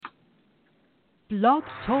Blog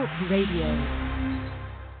Talk Radio.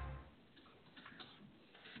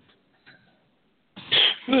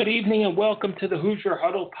 Good evening and welcome to the Hoosier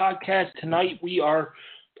Huddle podcast. Tonight we are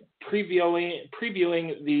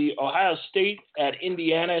previewing the Ohio State at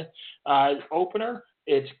Indiana opener.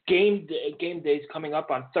 It's game days coming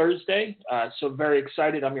up on Thursday, so very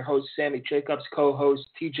excited. I'm your host, Sammy Jacobs, co-host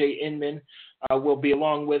T.J. Inman will be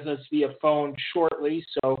along with us via phone shortly,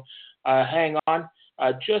 so hang on.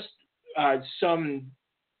 Just some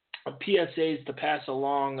PSAs to pass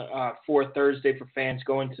along for Thursday for fans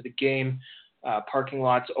going to the game. Parking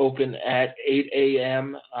lots open at 8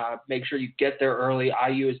 a.m. Make sure you get there early.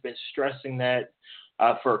 IU has been stressing that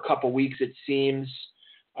for a couple weeks, it seems.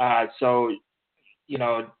 So, you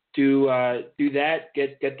know, do that.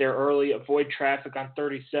 Get there early. Avoid traffic on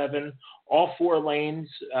 37. All four lanes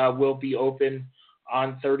will be open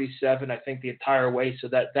on 37, I think, the entire way. So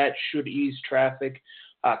that should ease traffic.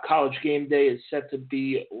 College game day is set to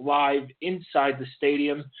be live inside the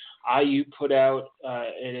stadium. IU put out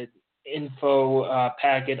an info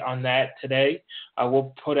packet on that today.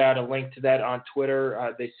 We'll put out a link to that on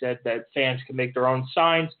Twitter. They said that fans can make their own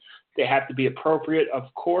signs. They have to be appropriate,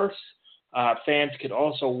 of course. Fans could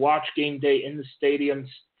also watch game day in the stadium.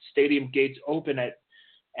 Stadium gates open at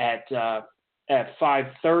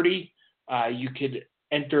 5:30. You could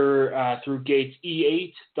enter through gates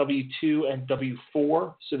E8, W2, and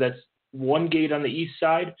W4. So that's one gate on the east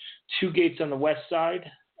side, two gates on the west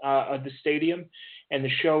side of the stadium. And the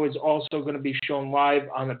show is also going to be shown live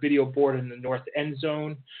on the video board in the north end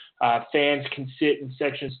zone. Fans can sit in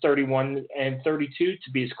sections 31 and 32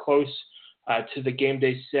 to be as close to the game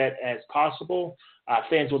day set as possible.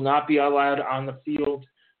 Fans will not be allowed on the field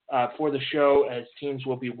for the show as teams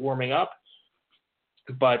will be warming up.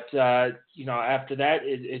 But, after that,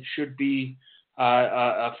 it should be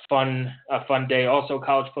a fun day. Also,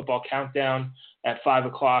 college football countdown at 5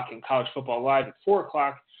 o'clock and college football live at 4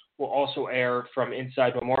 o'clock will also air from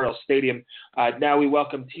inside Memorial Stadium. Now we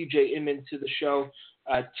welcome T.J. Inman to the show.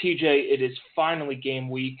 T.J., it is finally game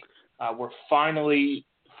week. We're finally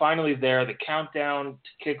there. The countdown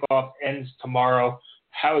to kickoff ends tomorrow.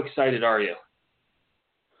 How excited are you?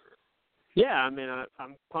 Yeah, I mean,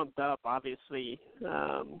 I'm pumped up, obviously.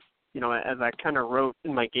 As I kind of wrote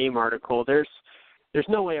in my game article, there's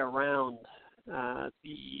no way around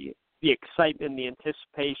the excitement, the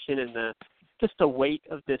anticipation, and just the weight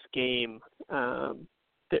of this game.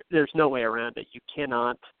 There's no way around it. You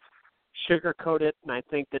cannot sugarcoat it, and I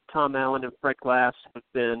think that Tom Allen and Fred Glass have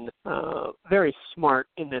been very smart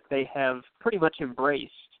in that they have pretty much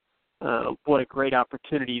embraced what a great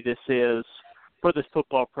opportunity this is for this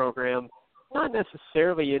football program. Not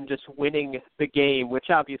necessarily in just winning the game, which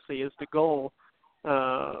obviously is the goal,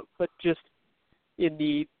 but just in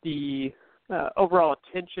the overall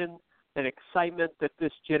attention and excitement that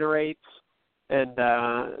this generates, and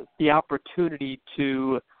the opportunity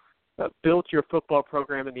to build your football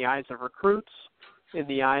program in the eyes of recruits, in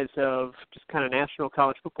the eyes of just kind of national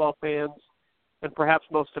college football fans, and perhaps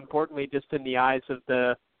most importantly, just in the eyes of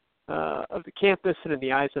the campus and in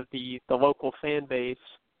the eyes of the local fan base.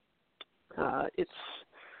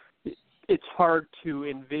 It's hard to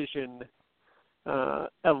envision a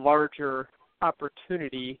larger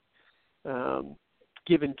opportunity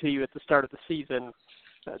given to you at the start of the season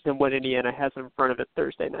than what Indiana has in front of it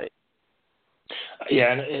Thursday night.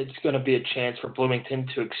 Yeah, and it's going to be a chance for Bloomington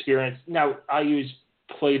to experience. Now, IU's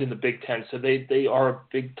played in the Big Ten, so they are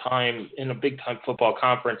in a big-time football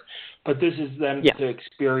conference, but this is them to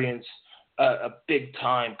experience a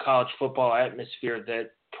big-time college football atmosphere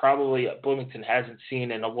that probably Bloomington hasn't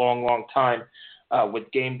seen in a long, long time with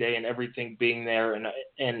game day and everything being there. And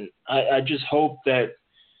I just hope that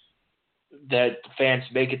fans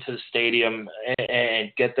make it to the stadium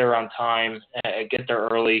and get there on time, get there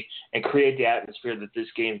early, and create the atmosphere that this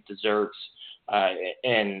game deserves.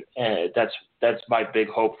 And that's my big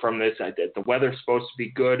hope from this. The weather's supposed to be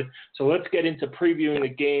good. So let's get into previewing the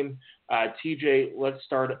game. TJ, let's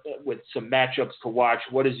start with some matchups to watch.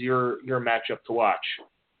 What is your matchup to watch?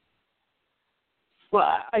 Well,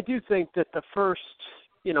 I do think that the first,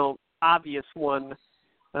 obvious one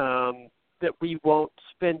that we won't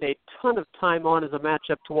spend a ton of time on as a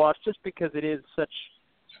matchup to watch just because it is such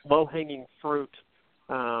low-hanging fruit.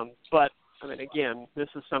 But, I mean, again, this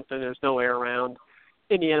is something there's no way around.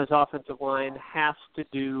 Indiana's offensive line has to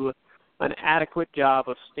do an adequate job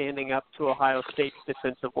of standing up to Ohio State's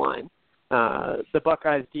defensive line. The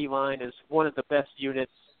Buckeyes D-line is one of the best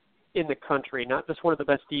units in the country, not just one of the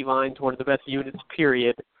best D-lines, one of the best units,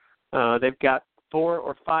 period. They've got 4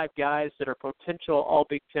 or 5 guys that are potential all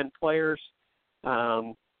Big Ten players.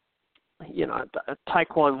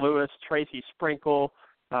 Tyquan Lewis, Tracy Sprinkle,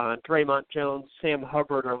 Draymond Jones, Sam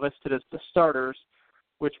Hubbard are listed as the starters,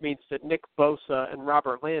 which means that Nick Bosa and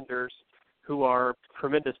Robert Landers, who are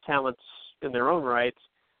tremendous talents in their own rights,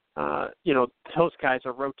 those guys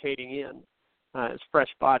are rotating in as fresh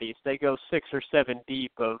bodies. They go 6 or 7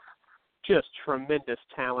 deep of just tremendous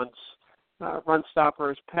talents, run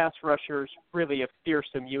stoppers, pass rushers, really a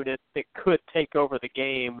fearsome unit that could take over the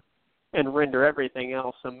game and render everything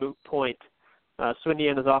else a moot point. So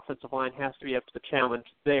Indiana's offensive line has to be up to the challenge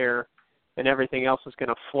there, and everything else is going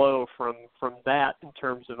to flow from that in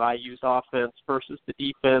terms of IU's offense versus the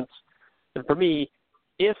defense. And for me,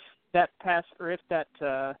 if that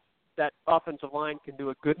offensive line can do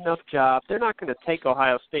a good enough job, they're not going to take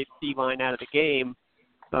Ohio State's D-line out of the game,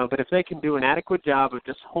 but if they can do an adequate job of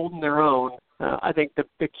just holding their own, I think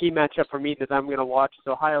the key matchup for me that I'm going to watch is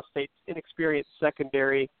Ohio State's inexperienced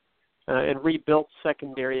secondary and rebuilt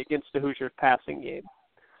secondary against the Hoosiers passing game.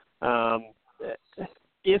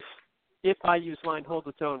 If IU's line holds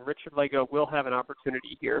its own, Richard Lego will have an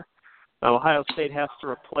opportunity here. Ohio State has to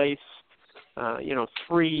replace,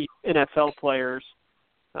 3 NFL players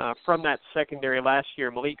from that secondary last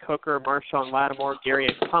year: Malik Hooker, Marshawn Lattimore,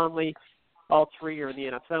 Gary Conley. All 3 are in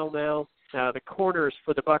the NFL now. The corners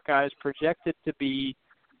for the Buckeyes projected to be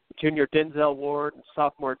junior Denzel Ward and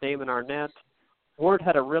sophomore Damon Arnett. Ward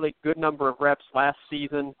had a really good number of reps last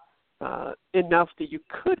season, enough that you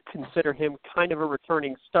could consider him kind of a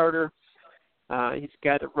returning starter. He's a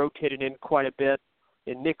guy that rotated in quite a bit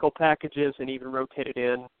in nickel packages and even rotated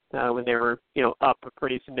in when they were, up a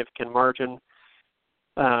pretty significant margin.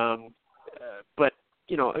 But,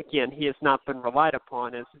 again, he has not been relied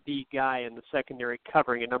upon as the guy in the secondary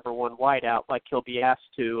covering a number 1 wideout like he'll be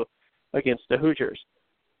asked to against the Hoosiers.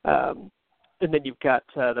 And then you've got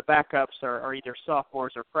the backups are either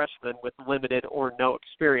sophomores or freshmen with limited or no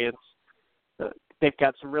experience. They've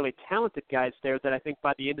got some really talented guys there that I think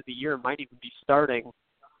by the end of the year might even be starting.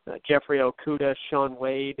 Jeffrey Okuda, Sean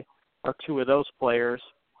Wade are 2 of those players.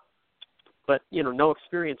 But, no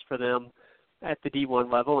experience for them at the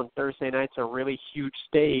D1 level, and Thursday night's a really huge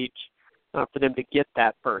stage for them to get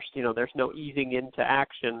that burst. There's no easing into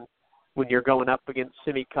action when you're going up against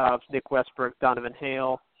Simi Cobbs, Nick Westbrook, Donovan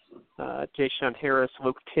Hale, Ja'Shawn Harris,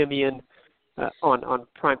 Luke Timian on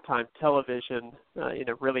primetime television in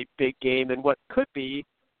a really big game in what could be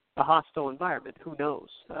a hostile environment. Who knows?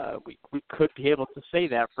 We could be able to say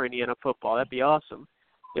that for Indiana football. That'd be awesome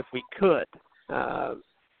if we could.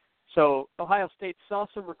 So Ohio State saw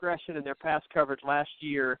some regression in their pass coverage last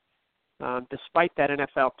year. Despite that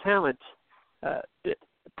NFL talent,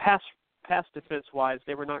 pass defense-wise,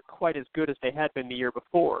 they were not quite as good as they had been the year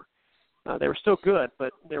before. They were still good,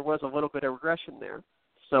 but there was a little bit of regression there.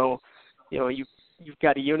 So, you've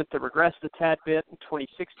got a unit that regressed a tad bit in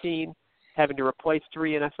 2016, having to replace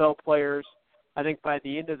 3 NFL players. I think by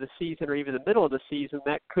the end of the season or even the middle of the season,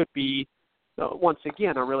 that could be, once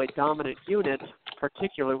again, a really dominant unit,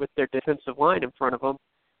 particularly with their defensive line in front of them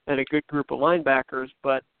and a good group of linebackers.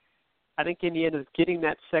 But I think Indiana's getting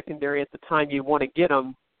that secondary at the time you want to get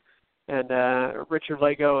them. And Richard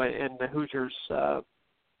Lego and the Hoosiers'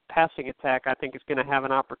 passing attack, I think, is going to have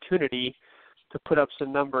an opportunity to put up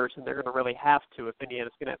some numbers, and they're going to really have to if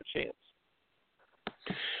Indiana's going to have a chance.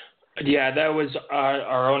 Yeah, that was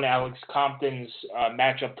our own Alex Compton's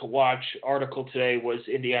matchup to watch article today was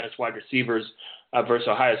Indiana's wide receivers versus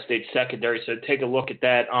Ohio State secondary. So take a look at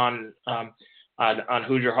that on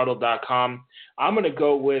HoosierHuddle.com. I'm going to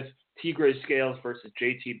go with Tigre Scales versus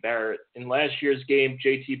J.T. Barrett. In last year's game,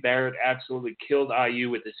 J.T. Barrett absolutely killed IU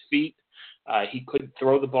with his feet. He couldn't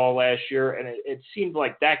throw the ball last year, and it seemed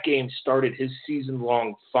like that game started his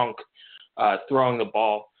season-long funk throwing the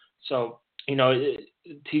ball. So,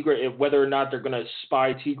 Tigre, whether or not they're going to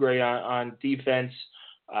spy Tigre on defense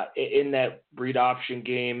in that read option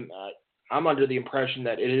game, I'm under the impression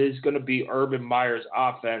that it is going to be Urban Meyer's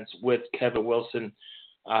offense with Kevin Wilson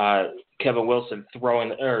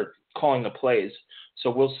throwing or calling the plays. So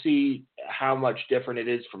we'll see how much different it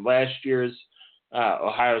is from last year's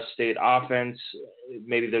Ohio State offense.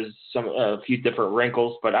 Maybe there's a few different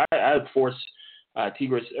wrinkles, but I would force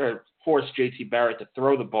J.T. Barrett to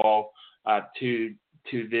throw the ball to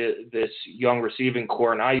this young receiving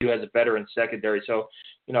core, and IU has a veteran secondary. So,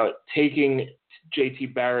 taking J.T.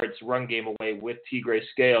 Barrett's run game away with Tigre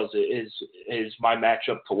Scales is my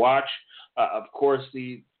matchup to watch. Of course, as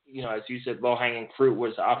you said, low-hanging fruit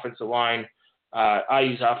was offensive line,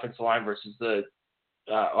 IU's offensive line versus the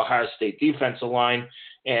Ohio State defensive line.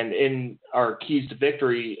 And in our keys to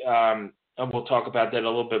victory, and we'll talk about that a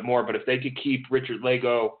little bit more, but if they could keep Richard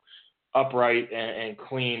Lego upright and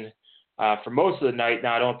clean, for most of the night.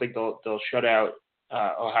 Now, I don't think they'll shut out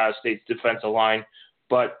Ohio State's defensive line,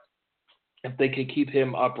 but if they can keep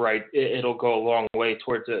him upright, it'll go a long way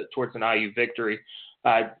towards an IU victory.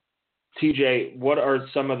 TJ, what are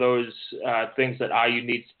some of those things that IU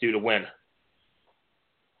needs to do to win?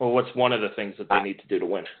 Well, what's one of the things that they need to do to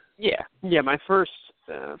win? Yeah. My first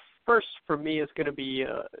for me is going to be,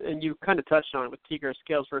 and you kind of touched on it with Tigger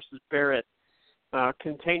Scales versus Barrett,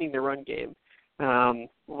 containing the run game.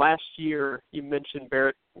 Last year, you mentioned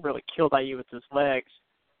Barrett really killed IU with his legs.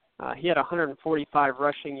 He had 145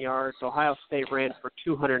 rushing yards. Ohio State ran for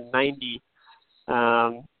 290.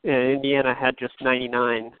 And Indiana had just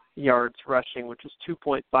 99 yards rushing, which is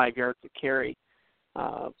 2.5 yards a carry.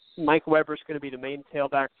 Mike Weber's going to be the main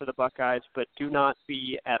tailback for the Buckeyes, but do not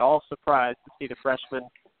be at all surprised to see the freshman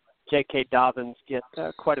J.K. Dobbins get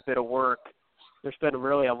quite a bit of work. There's been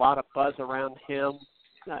really a lot of buzz around him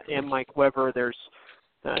and Mike Weber.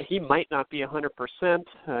 He might not be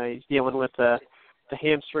 100%. He's dealing with the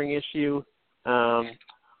hamstring issue.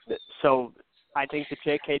 So I think that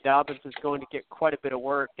J.K. Dobbins is going to get quite a bit of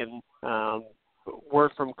work, and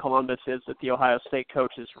word from Columbus is that the Ohio State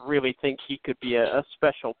coaches really think he could be a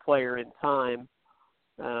special player in time.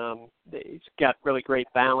 He's got really great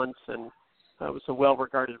balance and was a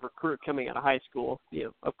well-regarded recruit coming out of high school.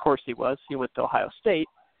 Of course he was. He went to Ohio State.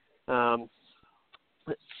 I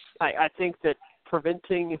think that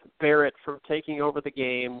preventing Barrett from taking over the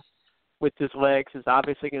game with his legs is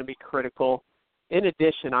obviously going to be critical. In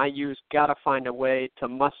addition, IU's got to find a way to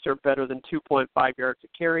muster better than 2.5 yards a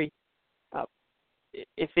carry.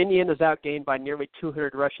 If Indiana's outgained by nearly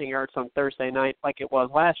 200 rushing yards on Thursday night like it was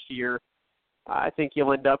last year, I think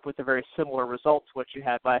you'll end up with a very similar result to what you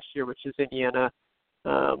had last year, which is Indiana,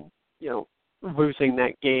 losing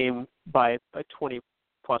that game by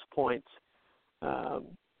 20-plus points.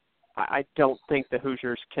 I don't think the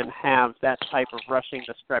Hoosiers can have that type of rushing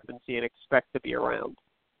discrepancy and expect to be around.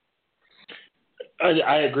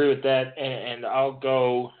 I agree with that, and I'll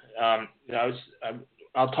go.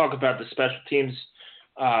 I'll talk about the special teams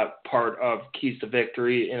part of keys to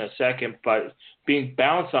victory in a second, but being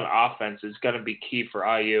balanced on offense is going to be key for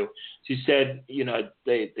IU. As you said,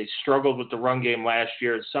 they struggled with the run game last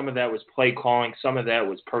year. Some of that was play calling, some of that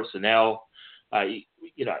was personnel.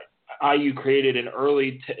 IU created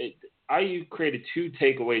IU created two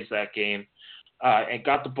takeaways that game and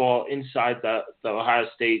got the ball inside the Ohio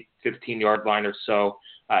State 15-yard line or so,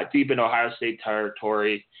 deep in Ohio State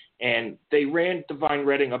territory. And they ran Divine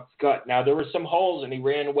Redding up the gut. Now, there were some holes, and he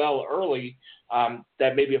ran well early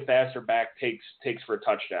that maybe a faster back takes for a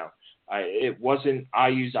touchdown. It wasn't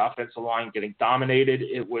IU's offensive line getting dominated.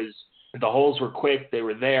 It was the holes were quick. They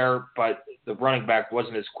were there, but the running back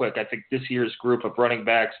wasn't as quick. I think this year's group of running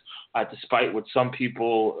backs, despite what some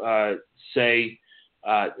people say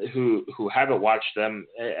who haven't watched them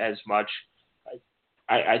as much,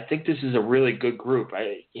 I think this is a really good group.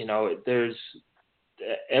 There's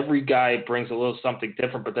every guy brings a little something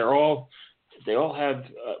different, but they all have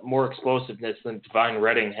more explosiveness than Divine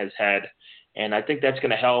Redding has had, and I think that's going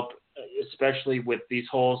to help, especially with these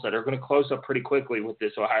holes that are going to close up pretty quickly with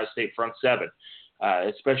this Ohio State front seven,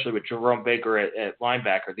 especially with Jerome Baker at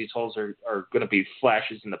linebacker. These holes are going to be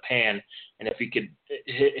flashes in the pan, and if he could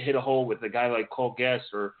hit a hole with a guy like Cole Guest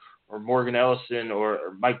or Morgan Ellison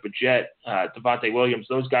or Mike Bajette, Devontae Williams,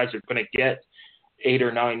 those guys are going to get 8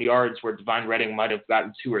 or 9 yards where Divine Redding might have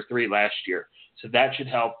gotten 2 or 3 last year. So that should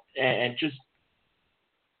help, and just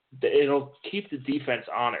it'll keep the defense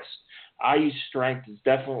honest. IU's strength is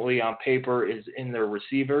definitely on paper is in their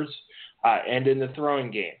receivers and in the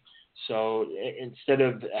throwing game. So instead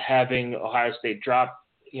of having Ohio State drop,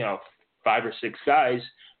 5 or 6 guys,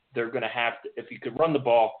 they're going to have to, if you could run the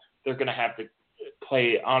ball, they're going to have to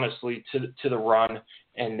play honestly to the run,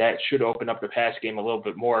 and that should open up the pass game a little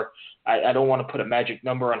bit more. I don't want to put a magic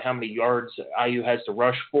number on how many yards IU has to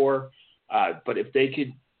rush for, but if they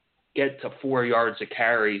could get to 4 yards a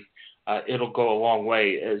carry, it'll go a long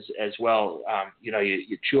way as well.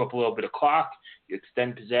 You chew up a little bit of clock, you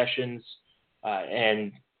extend possessions,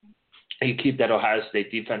 and you keep that Ohio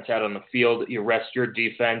State defense out on the field. You rest your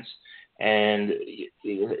defense. And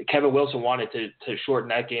Kevin Wilson wanted to shorten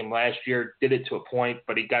that game last year, did it to a point,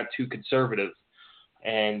 but he got too conservative.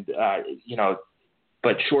 And,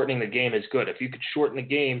 but shortening the game is good. If you could shorten the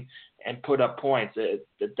game and put up points,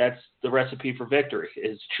 that's the recipe for victory,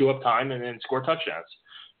 is chew up time and then score touchdowns.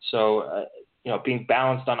 So, being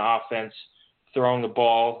balanced on offense, throwing the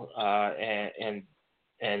ball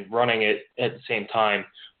and running it at the same time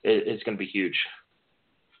is going to be huge.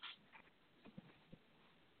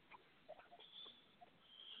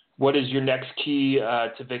 What is your next key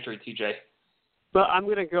to victory, TJ? But I'm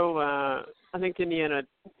going to go. I think Indiana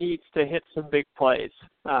needs to hit some big plays.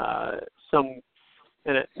 Now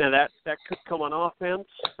that could come on offense,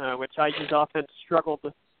 which IU's offense struggled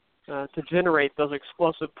to generate those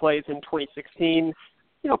explosive plays in 2016.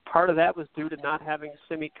 Part of that was due to not having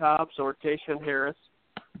Sammy Jacobs or Jason Harris.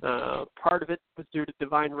 Part of it was due to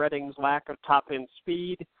Divine Redding's lack of top-end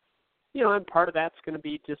speed. And part of that's going to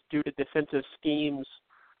be just due to defensive schemes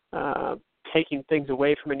taking things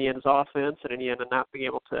away from Indiana's offense and Indiana not being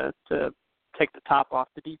able to take the top off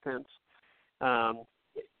the defense.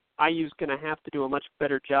 IU's going to have to do a much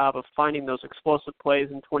better job of finding those explosive plays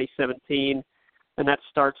in 2017, and that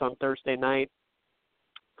starts on Thursday night.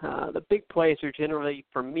 The big plays are generally,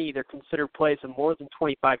 for me, they're considered plays of more than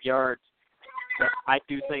 25 yards. But I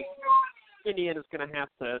do think Indiana's going to have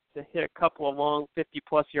to hit a couple of long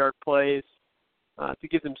 50-plus yard plays to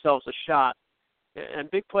give themselves a shot.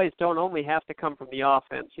 And big plays don't only have to come from the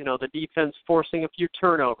offense. The defense forcing a few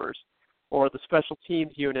turnovers or the special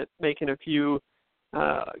teams unit making a few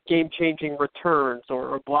game-changing returns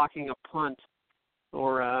or blocking a punt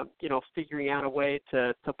or, figuring out a way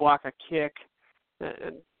to block a kick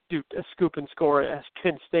and do a scoop and score as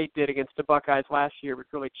Penn State did against the Buckeyes last year, which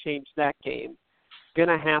really changed that game. Going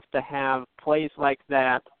to have plays like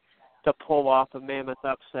that to pull off a mammoth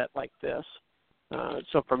upset like this.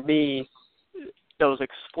 So for me, those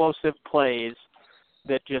explosive plays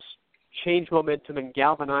that just change momentum and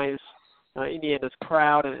galvanize Indiana's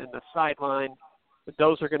crowd and the sideline,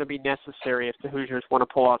 those are going to be necessary if the Hoosiers want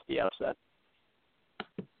to pull off the upset.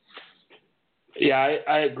 Yeah,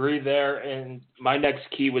 I agree there. And my next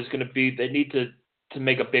key was going to be they need to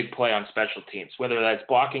make a big play on special teams, whether that's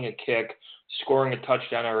blocking a kick, scoring a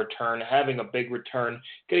touchdown or return, having a big return,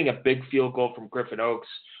 getting a big field goal from Griffin Oaks,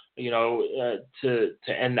 to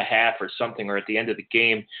end the half or something, or at the end of the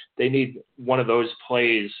game. They need one of those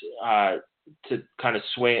plays to kind of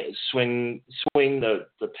swing the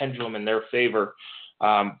pendulum in their favor.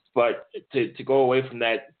 But to go away from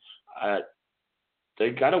that, they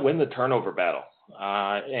got to win the turnover battle.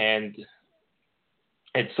 And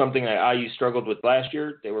it's something that IU struggled with last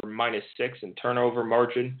year. They were -6 in turnover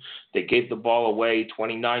margin. They gave the ball away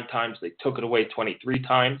 29 times. They took it away 23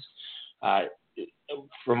 times.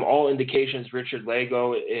 From all indications, Richard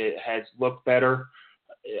Lago has looked better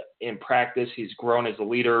in practice. He's grown as a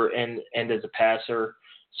leader and as a passer.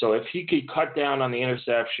 So if he could cut down on the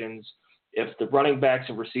interceptions, if the running backs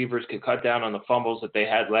and receivers could cut down on the fumbles that they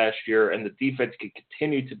had last year, and the defense could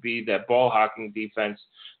continue to be that ball-hawking defense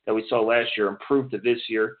that we saw last year, improve to this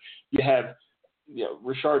year, you have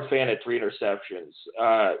Rashard Fan had 3 interceptions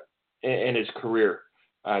in his career,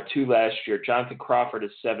 2 last year. Jonathan Crawford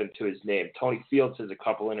has 7 to his name. Tony Fields has a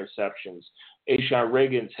couple interceptions. Ashawn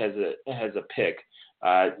Riggins has a pick.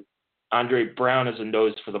 Andre Brown has a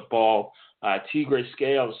nose for the ball. Tigre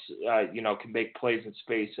Scales, can make plays in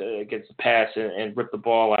space against the pass and rip the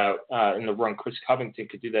ball out in the run. Chris Covington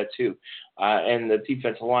could do that too. And the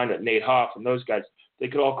defensive line, Nate Hoff and those guys, they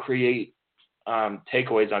could all create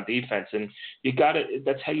takeaways on defense. And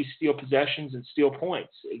that's how you steal possessions and steal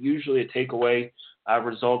points. Usually a takeaway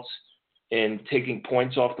results in taking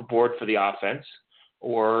points off the board for the offense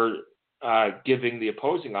or giving the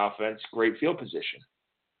opposing offense great field position.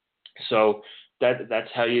 So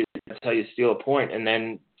that's how you steal a point, and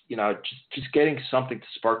then just getting something to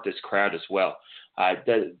spark this crowd as well.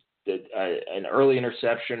 An early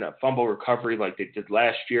interception, a fumble recovery like they did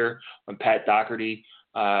last year when Pat Doherty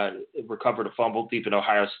recovered a fumble deep in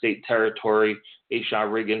Ohio State territory. Ashawn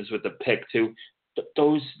Riggins with the pick too.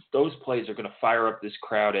 Those plays are going to fire up this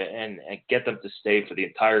crowd and get them to stay for the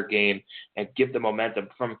entire game and give them momentum.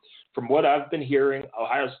 From what I've been hearing,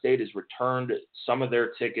 Ohio State has returned some of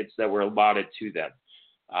their tickets that were allotted to them.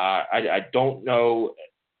 I don't know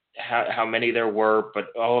how many there were, but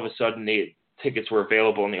all of a sudden the tickets were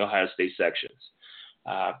available in the Ohio State sections.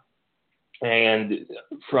 And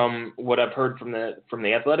from what I've heard from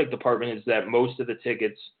the athletic department is that most of the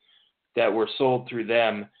tickets that were sold through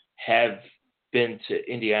them have been to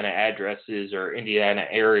Indiana addresses or Indiana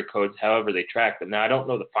area codes, however they track them. Now, I don't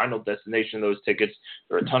know the final destination of those tickets.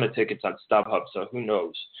 There are a ton of tickets on StubHub, so who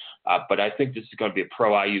knows? But I think this is going to be a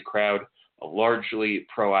pro-IU crowd, a largely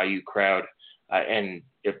pro-IU crowd. And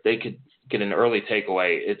if they could get an early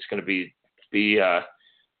takeaway, it's going to be a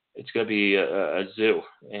zoo.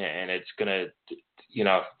 And it's going to,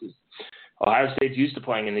 Ohio State's used to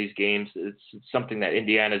playing in these games. It's something that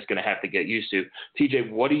Indiana is going to have to get used to. TJ,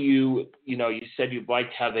 what do you said you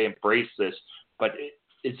liked how they embraced this, but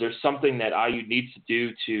is there something that IU needs to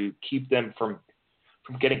do to keep them from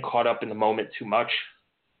getting caught up in the moment too much?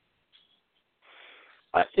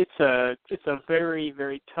 it's a very,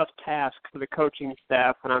 very tough task for the coaching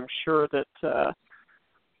staff, and I'm sure that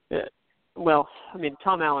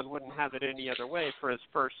Tom Allen wouldn't have it any other way for his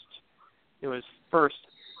first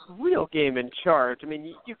real game in charge. I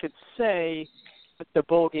mean, you could say what the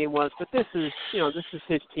bowl game was, but this is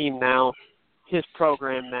his team now, his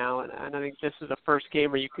program now, and I think this is the first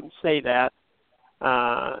game where you can say that.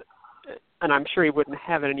 And I'm sure he wouldn't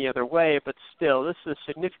have it any other way, but still, this is a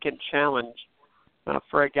significant challenge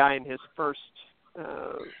for a guy in his first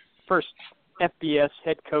FBS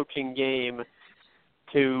head coaching game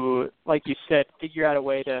to, like you said, figure out a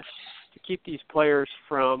way to keep these players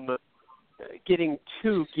from getting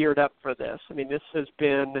too geared up for this. I mean, this has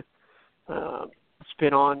been it's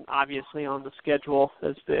been obviously on the schedule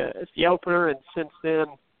as the opener, and since then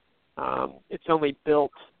it's only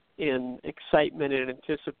built in excitement and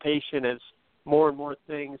anticipation as more and more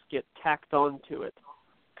things get tacked onto it.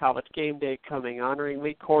 College game day coming, honoring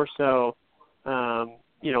Lee Corso,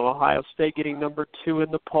 Ohio State getting number 2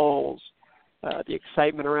 in the polls, the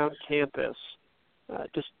excitement around campus,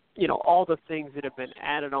 all the things that have been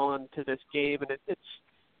added on to this game, and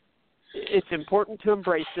it's important to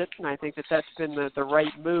embrace it, and I think that's been the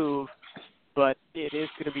right move, but it is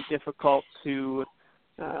going to be difficult to,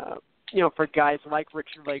 for guys like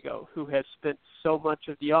Richard Lego, who has spent so much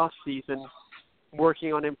of the off season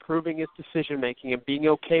working on improving his decision-making and being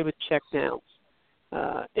okay with checkdowns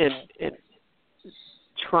and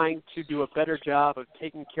trying to do a better job of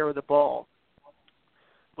taking care of the ball.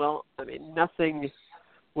 Well, I mean, nothing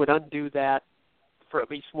would undo that for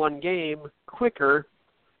at least one game quicker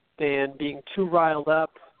than being too riled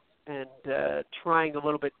up and trying a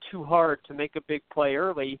little bit too hard to make a big play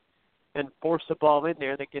early and force a ball in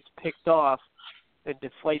there that gets picked off and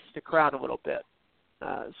deflates the crowd a little bit.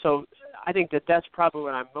 So I think that's probably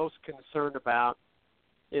what I'm most concerned about,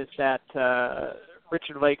 is that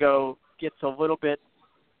Richard Lego gets a little bit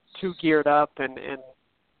too geared up and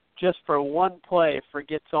just for one play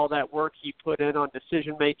forgets all that work he put in on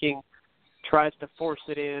decision-making, tries to force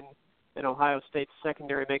it in, and Ohio State's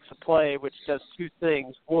secondary makes a play, which does two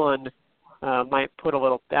things. One, might put a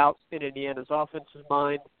little doubt in Indiana's offensive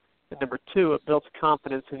mind, and number two, it builds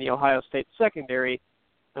confidence in the Ohio State secondary,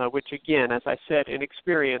 which, again, as I said,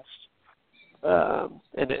 inexperienced,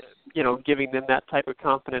 and giving them that type of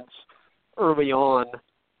confidence early on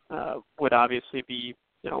would obviously be,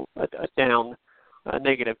 a down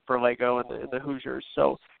negative for Lego and the Hoosiers.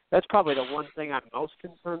 So that's probably the one thing I'm most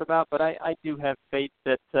concerned about, but I do have faith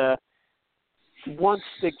that once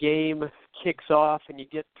the game kicks off and you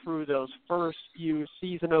get through those first few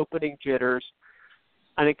season-opening jitters,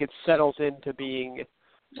 I think it settles into being,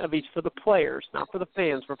 at least for the players, not for the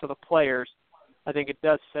fans, but for the players, I think it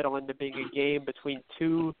does settle into being a game between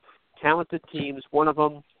two talented teams, one of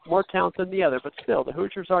them more talented than the other, but still, the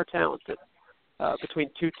Hoosiers are talented, between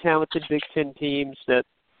two talented Big Ten teams that,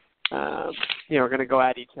 are going to go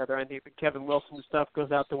at each other. I think the Kevin Wilson stuff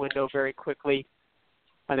goes out the window very quickly.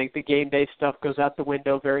 I think the game day stuff goes out the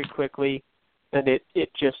window very quickly, and it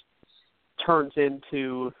just turns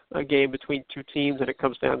into a game between two teams, and it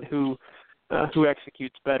comes down to who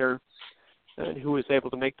executes better and who is able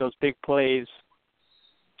to make those big plays,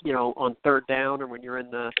 on third down or when you're in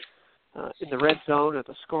the red zone or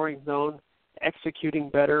the scoring zone, executing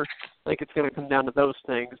better. I think it's going to come down to those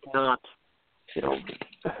things, not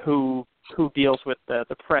who deals with the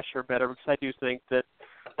pressure better, because I do think that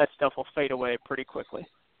stuff will fade away pretty quickly.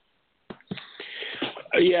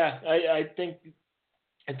 Yeah, I think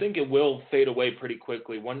it will fade away pretty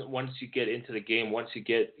quickly once you get into the game, once you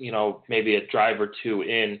get, maybe a drive or two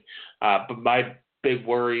in. But my big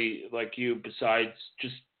worry, like you, besides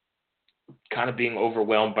just kind of being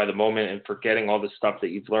overwhelmed by the moment and forgetting all the stuff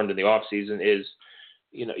that you've learned in the off season, is,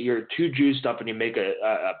 you're too juiced up and you make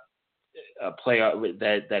a play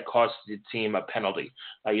that costs the team a penalty.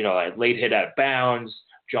 A late hit out of bounds,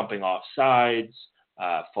 jumping off sides,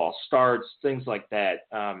 false starts, things like that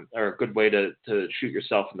are a good way to shoot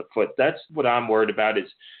yourself in the foot. That's what I'm worried about, is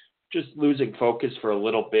just losing focus for a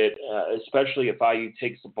little bit, especially if IU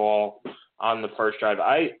takes the ball on the first drive.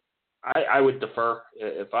 I would defer.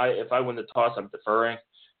 If I win the toss, I'm deferring.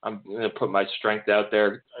 I'm going to put my strength out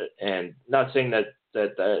there, and not saying that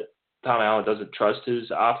Tom Allen doesn't trust his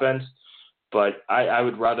offense, but I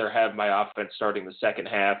would rather have my offense starting the second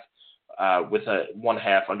half with one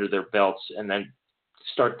half under their belts, and then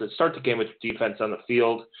start the game with defense on the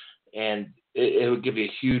field, and it would give you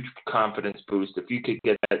a huge confidence boost if you could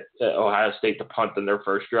get Ohio State to punt on their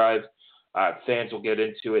first drive. Fans will get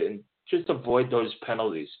into it, and just avoid those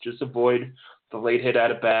penalties. Just avoid the late hit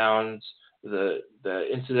out of bounds, the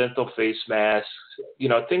incidental face masks,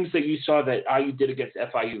 things that you saw that IU did against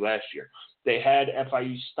FIU last year. They had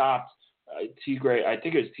FIU stopped T-Gray, I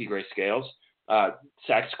think it was T-Gray Scales,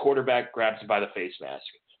 sacks quarterback, grabs him by the face mask.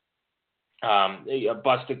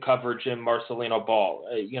 Busted coverage in Marcelino Ball,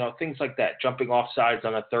 things like that, jumping off sides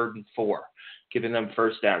on a 3rd and 4, giving them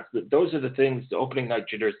first downs. Those are the things, the opening night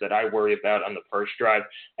jitters that I worry about on the first drive.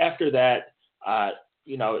 After that,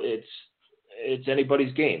 it's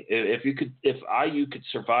anybody's game. If IU could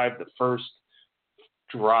survive the first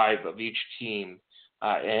drive of each team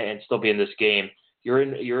and still be in this game, you're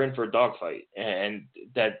in for a dogfight, and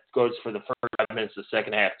that goes for the first 5 minutes of the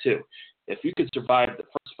second half too. If you could survive the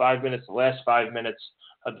first 5 minutes, the last 5 minutes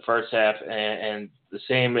of the first half, and the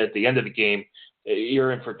same at the end of the game,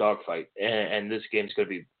 you're in for a dogfight, and this game's going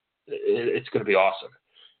to be awesome.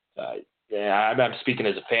 I'm speaking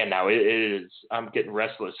as a fan now. I'm getting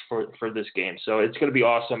restless for this game, so it's going to be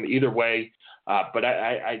awesome either way. But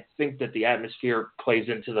I think that the atmosphere plays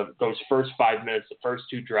into those first 5 minutes, the first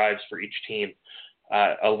 2 drives for each team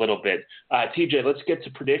a little bit. TJ, let's get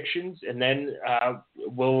to predictions, and then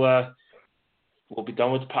we'll be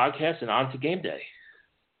done with the podcast and on to game day.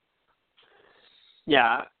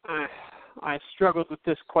 Yeah, I struggled with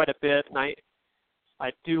this quite a bit, and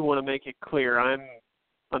I do want to make it clear I'm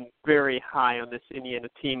very high on this Indiana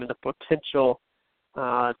team and the potential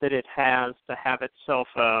that it has to have itself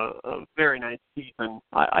a very nice season.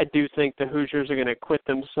 I do think the Hoosiers are going to acquit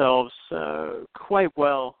themselves quite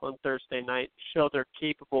well on Thursday night, show they're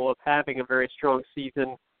capable of having a very strong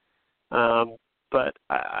season. But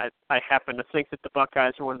I happen to think that the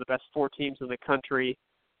Buckeyes are one of the best 4 teams in the country,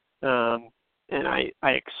 and I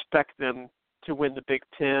expect them to win the Big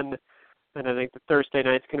Ten. And I think that Thursday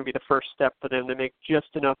night is going to be the first step for them to make just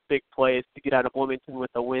enough big plays to get out of Bloomington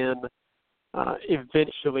with a win,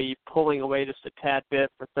 eventually pulling away just a tad bit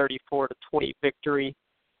for 34-20 victory.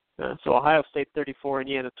 So Ohio State 34,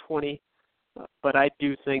 Indiana 20. But I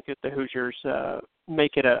do think that the Hoosiers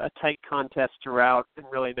make it a tight contest throughout and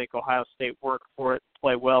really make Ohio State work for it,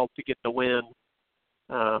 play well to get the win.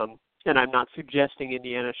 And I'm not suggesting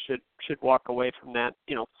Indiana should walk away from that,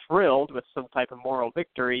 thrilled with some type of moral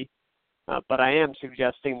victory. But I am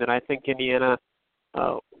suggesting that I think Indiana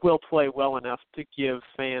will play well enough to give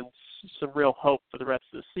fans some real hope for the rest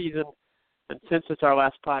of the season. And since it's our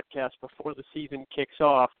last podcast before the season kicks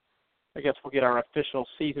off, I guess we'll get our official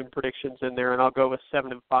season predictions in there, and I'll go with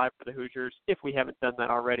 7-5 for the Hoosiers. If we haven't done that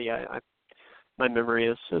already, my memory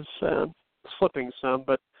is slipping some,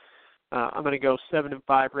 but I'm going to go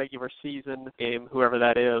 7-5 regular season game, whoever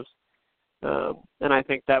that is, and I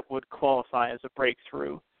think that would qualify as a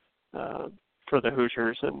breakthrough for the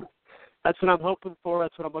Hoosiers, and that's what I'm hoping for.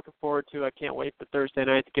 That's what I'm looking forward to. I can't wait for Thursday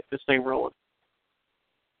night to get this thing rolling.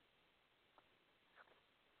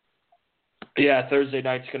 Yeah, Thursday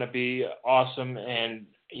night's going to be awesome, and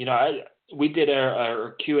we did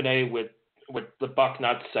our Q&A with the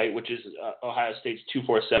Bucknuts site, which is Ohio State's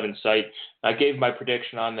 247 site. I gave my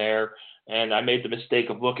prediction on there, and I made the mistake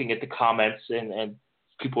of looking at the comments, and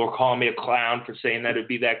people were calling me a clown for saying that it'd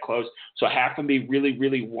be that close. So half of me really,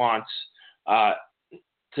 really wants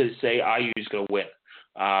to say IU's going to win.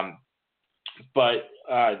 But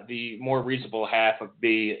the more reasonable half of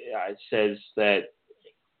me says that,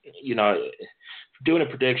 doing a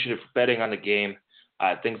prediction, if betting on the game,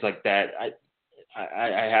 things like that,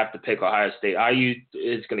 I have to pick Ohio State. IU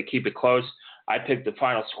is going to keep it close. I picked the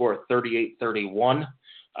final score 38-31.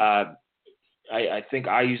 I think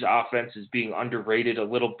IU's offense is being underrated a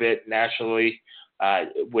little bit nationally.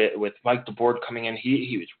 With Mike DeBoard coming in,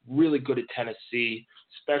 he was really good at Tennessee,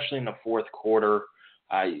 especially in the fourth quarter.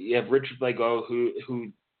 You have Richard Lego,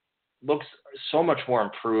 who looks so much more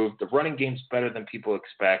improved. The running game's better than people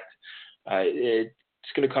expect.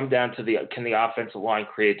 It's going to come down to can the offensive line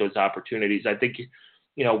create those opportunities. I think,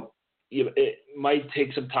 it might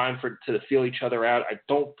take some time to feel each other out. I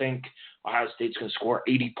don't think Ohio State's going to score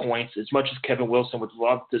 80 points. As much as Kevin Wilson would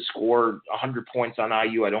love to score 100 points on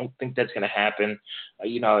IU, I don't think that's going to happen.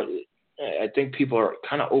 I think people are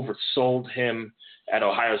kind of oversold him at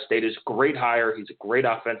Ohio State. He's a great hire. He's a great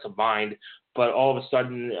offensive mind. But all of a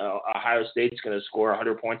sudden, Ohio State's going to score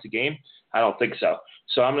 100 points a game? I don't think so.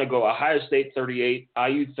 So I'm going to go Ohio State 38,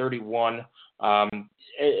 IU 31,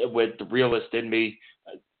 with the realist in me.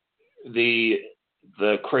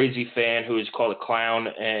 The crazy fan who is called a clown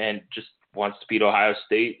and just wants to beat Ohio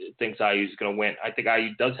State thinks IU is going to win. I think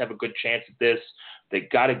IU does have a good chance at this. They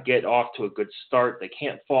got to get off to a good start. They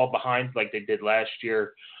can't fall behind like they did last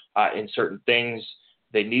year in certain things.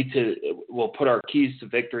 They need to – we'll put our keys to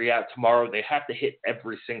victory out tomorrow. They have to hit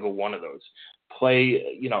every single one of those.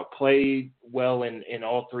 play well in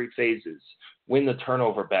all three phases, win the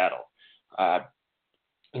turnover battle,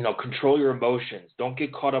 control your emotions, don't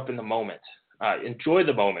get caught up in the moment, enjoy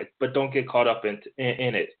the moment, but don't get caught up in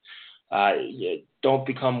it. Don't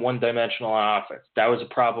become one-dimensional on offense. That was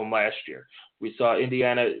a problem last year. We saw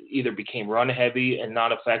Indiana either became run-heavy and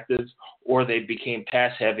not effective, or they became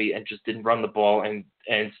pass-heavy and just didn't run the ball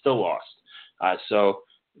and still lost. So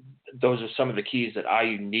those are some of the keys that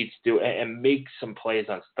IU needs to do, and make some plays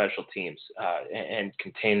on special teams and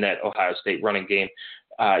contain that Ohio State running game.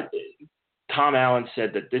 Tom Allen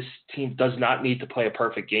said that this team does not need to play a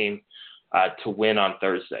perfect game to win on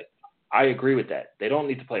Thursday. I agree with that. They don't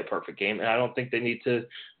need to play a perfect game, and I don't think they need to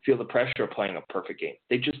feel the pressure of playing a perfect game.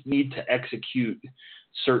 They just need to execute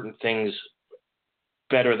certain things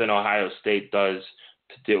better than Ohio State does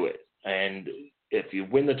to do it. And if you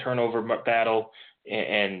win the turnover battle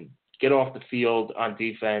and get off the field on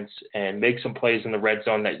defense and make some plays in the red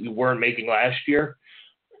zone that you weren't making last year,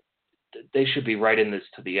 they should be right in this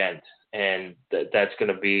to the end. And it's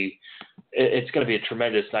going to be a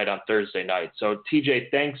tremendous night on Thursday night. So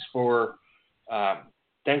TJ, thanks for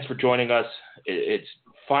joining us. It's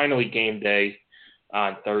finally game day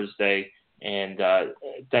on Thursday, and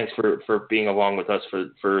thanks for being along with us for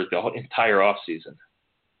the entire off season.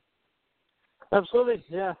 Absolutely,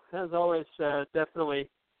 yeah. As always, definitely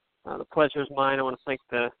the pleasure is mine. I want to thank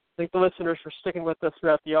the listeners for sticking with us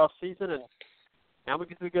throughout the off season, and now we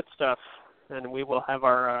get to the good stuff. And we will have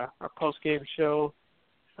our post-game show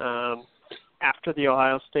after the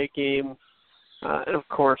Ohio State game. And, of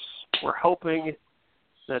course, we're hoping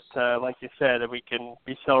that, like you said, that we can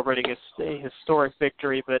be celebrating a historic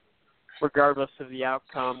victory. But regardless of the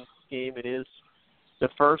outcome game, it is the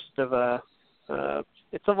first of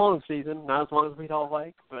it's a long season, not as long as we'd all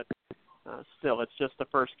like, but still, it's just the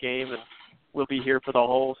first game, and we'll be here for the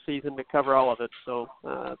whole season to cover all of it. So,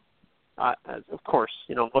 of course,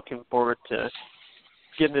 looking forward to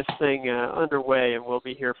getting this thing underway, and we'll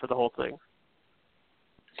be here for the whole thing.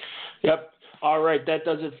 Yep. All right. That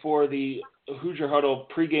does it for the Hoosier Huddle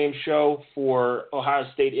pregame show for Ohio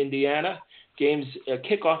State, Indiana. Games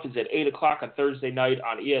kickoff is at 8 o'clock on Thursday night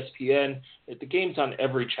on ESPN. The game's on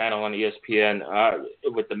every channel on ESPN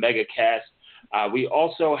with the mega cast. We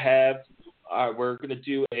also have we're going to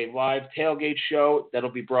do a live tailgate show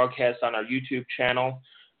that'll be broadcast on our YouTube channel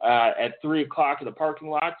at 3 o'clock in the parking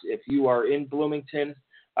lot. If you are in Bloomington,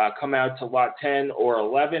 come out to lot 10 or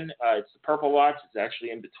 11. It's the purple lots. It's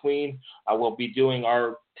actually in between. We'll be doing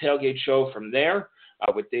our tailgate show from there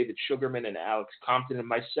with David Sugarman and Alex Compton and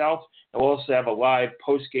myself. And we'll also have a live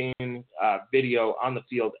post-game video on the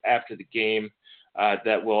field after the game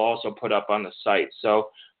that we'll also put up on the site. So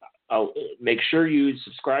make sure you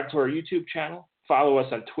subscribe to our YouTube channel. Follow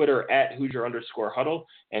us on Twitter at Hoosier_Huddle,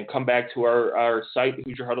 and come back to our site,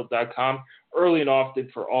 HoosierHuddle.com, early and often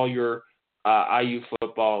for all your IU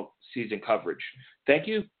football season coverage. Thank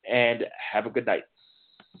you, and have a good night.